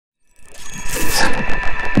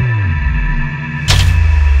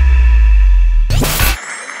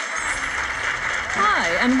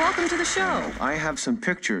show? I have some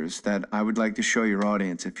pictures that I would like to show your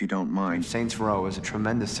audience, if you don't mind. Saints Row was a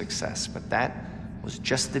tremendous success, but that was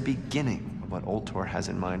just the beginning of what Old Tor has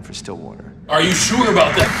in mind for Stillwater. Are you sure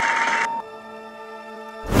about that?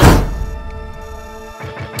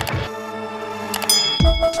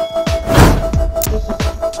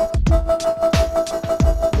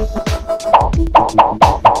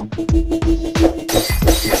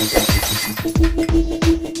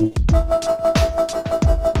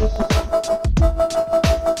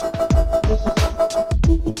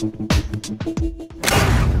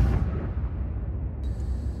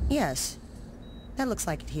 Yes. That looks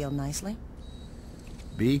like it healed nicely.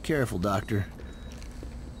 Be careful, Doctor.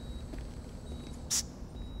 Psst.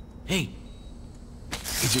 Hey.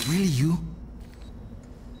 Is it really you?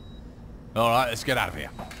 All right, let's get out of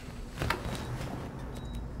here.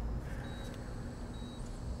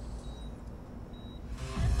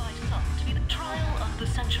 By some to be the trial of the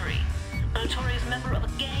century. A notorious member of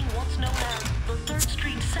a gang once known as the 3rd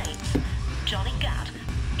Street Saints, Johnny Gat.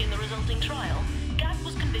 In the resulting trial, Gat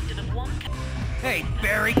was convicted of one... Hey,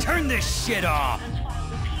 Barry, turn this shit off!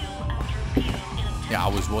 Yeah, I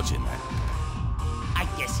was watching that. I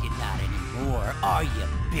guess you're not anymore, are you,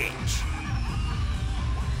 bitch?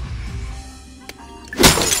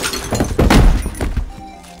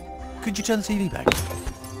 Could you turn the TV back?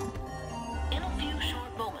 In a few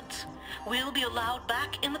short moments, we'll be allowed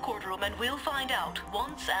back in the courtroom and we'll find out,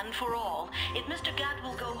 once and for all, if Mr. Gat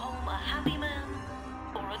will go home a happy man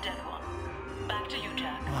or a dead one. Back to you,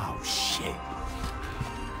 Jack. Oh, shit.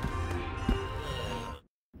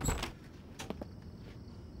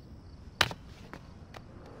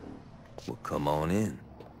 Well, come on in.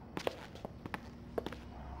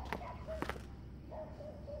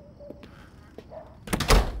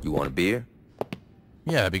 You want a beer?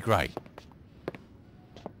 Yeah, that'd be great.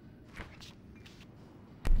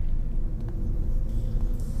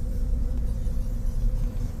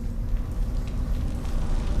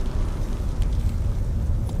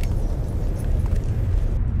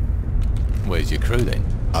 Where's your crew then?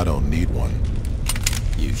 I don't need one.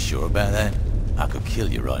 You sure about that? I could kill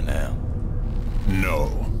you right now.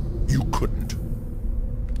 No, you couldn't.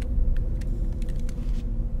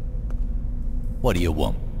 What do you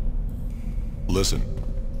want? Listen,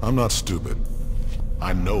 I'm not stupid.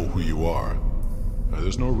 I know who you are.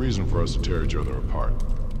 There's no reason for us to tear each other apart.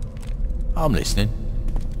 I'm listening.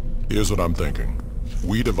 Here's what I'm thinking.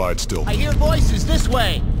 We divide Stillwater. I hear voices this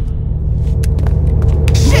way!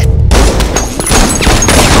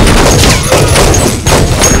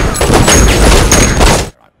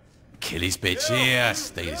 Kill his bitch here,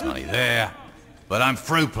 steal his money there. But I'm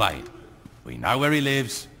through playing. We know where he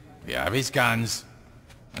lives, we have his guns,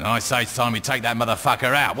 and I say it's time we take that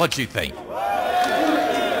motherfucker out. What do you think?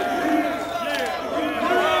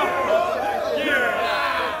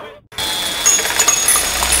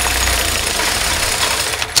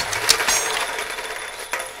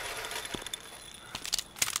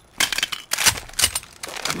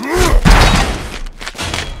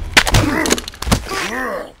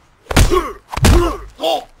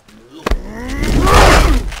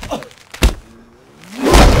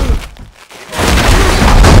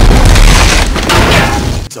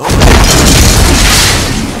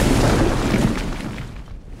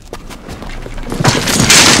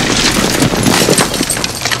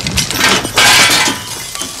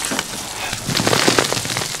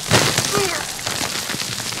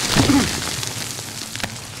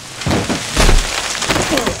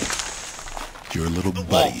 Your little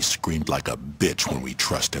buddy screamed like a bitch when we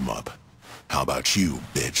trussed him up. How about you,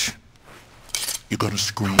 bitch? You gonna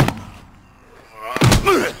scream?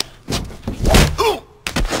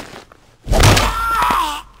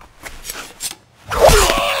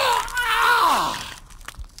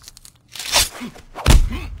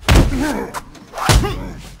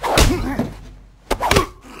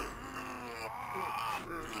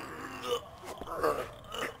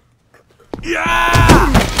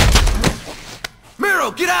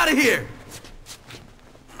 Miro, get out of here!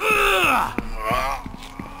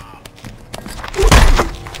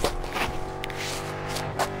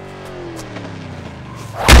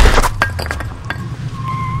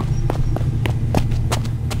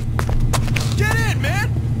 Get in, man!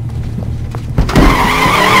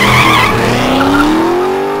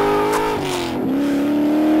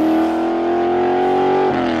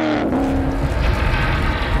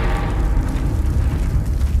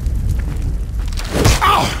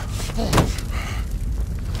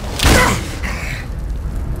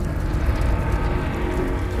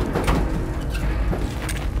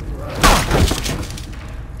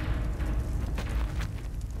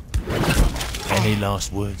 Any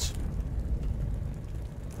last words?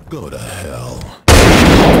 Go to hell.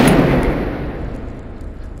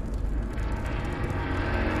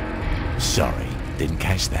 Sorry, didn't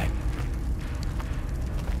catch that.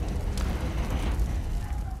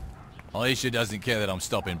 Aisha doesn't care that I'm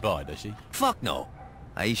stopping by, does she? Fuck no.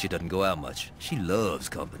 Aisha doesn't go out much. She loves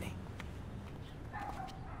company.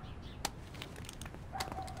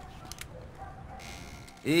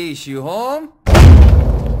 Ish, you home?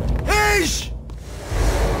 Ish!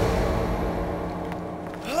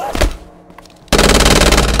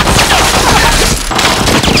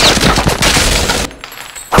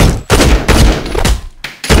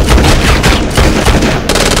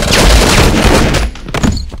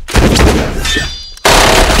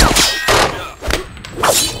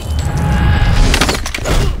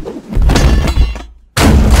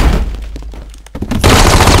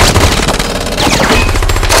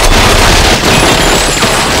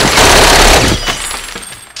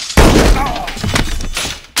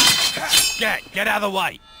 Get out of the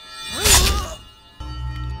way!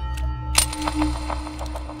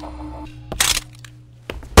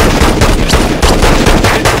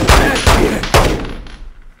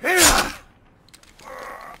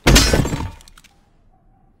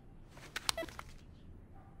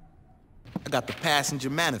 I got the passenger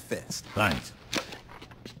manifest. Thanks.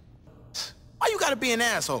 Why you gotta be an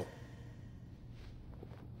asshole?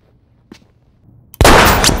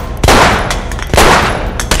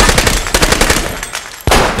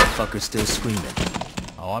 Fucker's still screaming.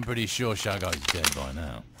 Oh, I'm pretty sure Shago's dead by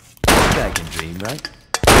now. Guy can dream, right?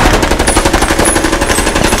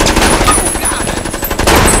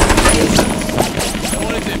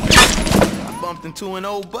 What is it? I bumped into an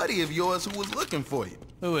old buddy of yours who was looking for you.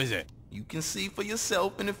 Who is it? You can see for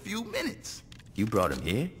yourself in a few minutes. You brought him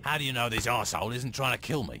here? How do you know this arsehole isn't trying to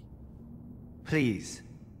kill me? Please.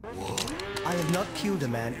 I have not killed a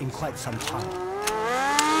man in quite some time.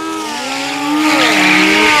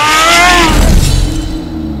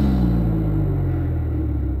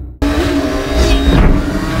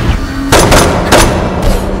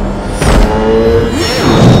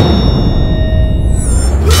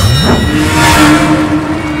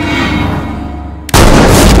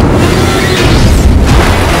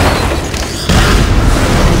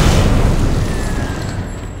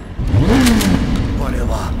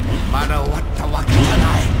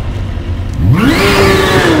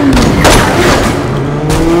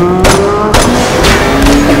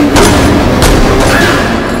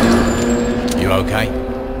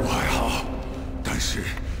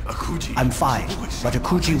 I'm fine, but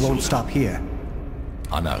Akuji won't stop here.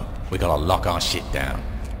 I know. We gotta lock our shit down.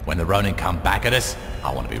 When the Ronin come back at us,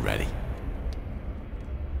 I want to be ready.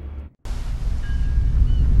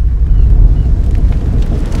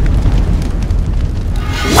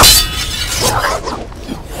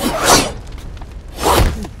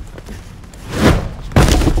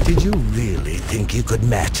 Did you really think you could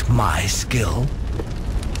match my skill?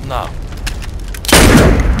 No.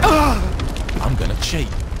 I'm gonna cheat.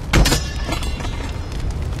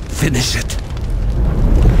 Finish it.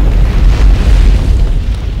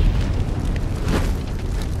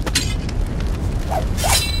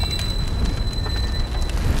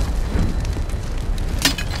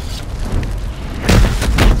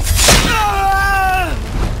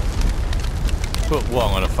 Put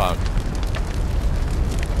Wong on the phone.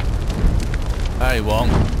 Hey Wong,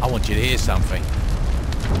 I want you to hear something.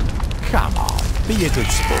 Come on, be a good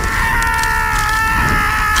sport.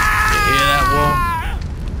 You hear that, Wong?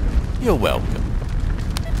 You're welcome.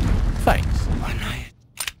 Thanks.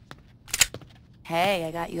 Hey,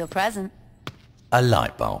 I got you a present. A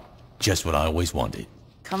light bulb. Just what I always wanted.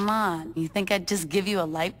 Come on, you think I'd just give you a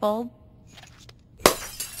light bulb?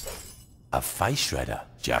 A face shredder.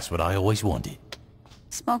 Just what I always wanted.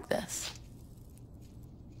 Smoke this.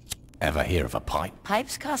 Ever hear of a pipe?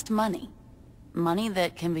 Pipes cost money. Money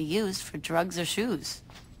that can be used for drugs or shoes.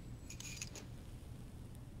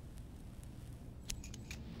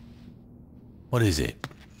 What is it?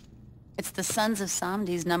 It's the Sons of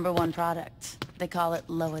Samdi's #1 product. They call it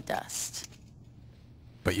Loa Dust.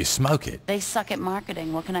 But you smoke it. They suck at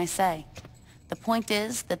marketing, what can I say? The point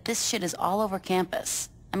is that this shit is all over campus.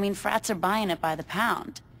 I mean, frats are buying it by the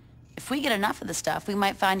pound. If we get enough of the stuff, we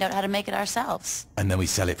might find out how to make it ourselves. And then we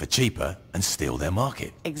sell it for cheaper and steal their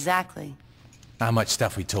market. Exactly. How much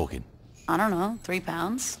stuff we talking? I don't know, 3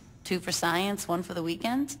 pounds. 2 for science, 1 for the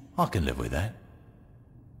weekend. I can live with that.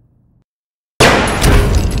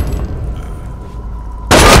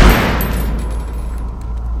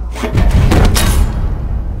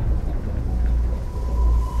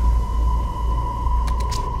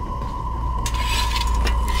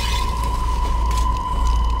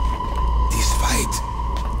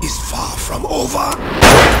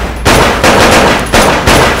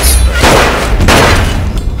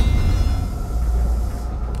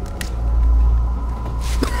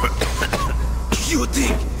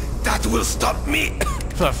 stop me!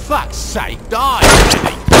 For fuck's sake, die!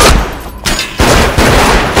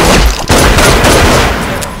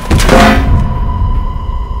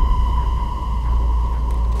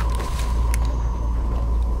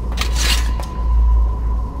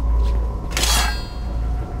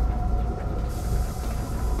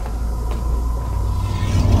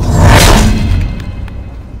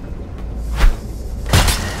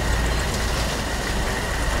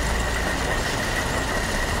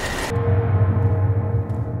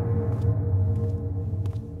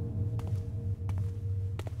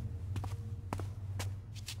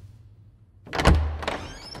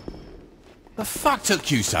 The fuck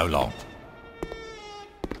took you so long?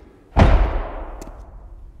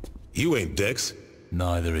 You ain't Dex.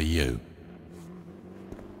 Neither are you.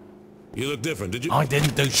 You look different, did you? I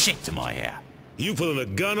didn't do shit to my hair. You pulling a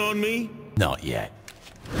gun on me? Not yet.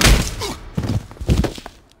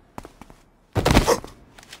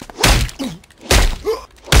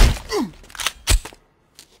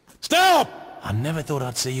 Stop! I never thought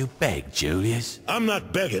I'd see you beg, Julius. I'm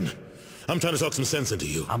not begging. I'm trying to talk some sense into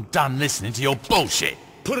you. I'm done listening to your bullshit.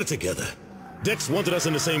 Put it together. Dex wanted us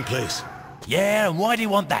in the same place. Yeah, and why do you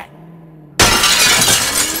want that?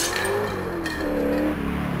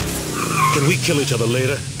 Can we kill each other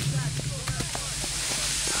later?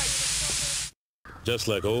 Just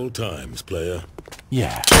like old times, player.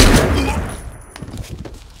 Yeah.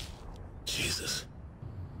 Jesus.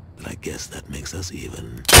 But I guess that makes us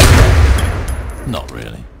even. Not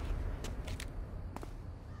really.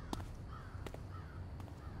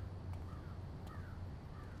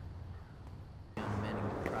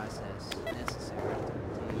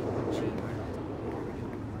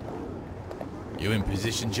 You in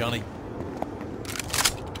position, Johnny?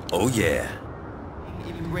 Oh, yeah.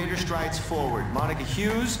 Even greater strides forward. Monica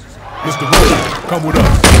Hughes. Mr. Rhodes, come with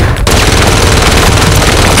us.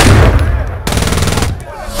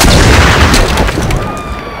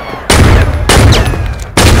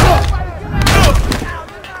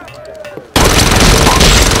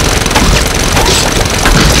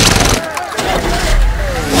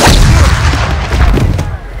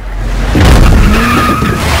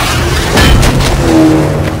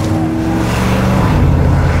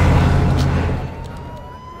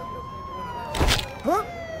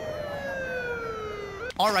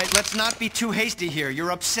 All right, let's not be too hasty here.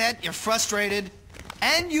 You're upset, you're frustrated,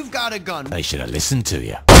 and you've got a gun. They should have listened to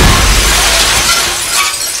you.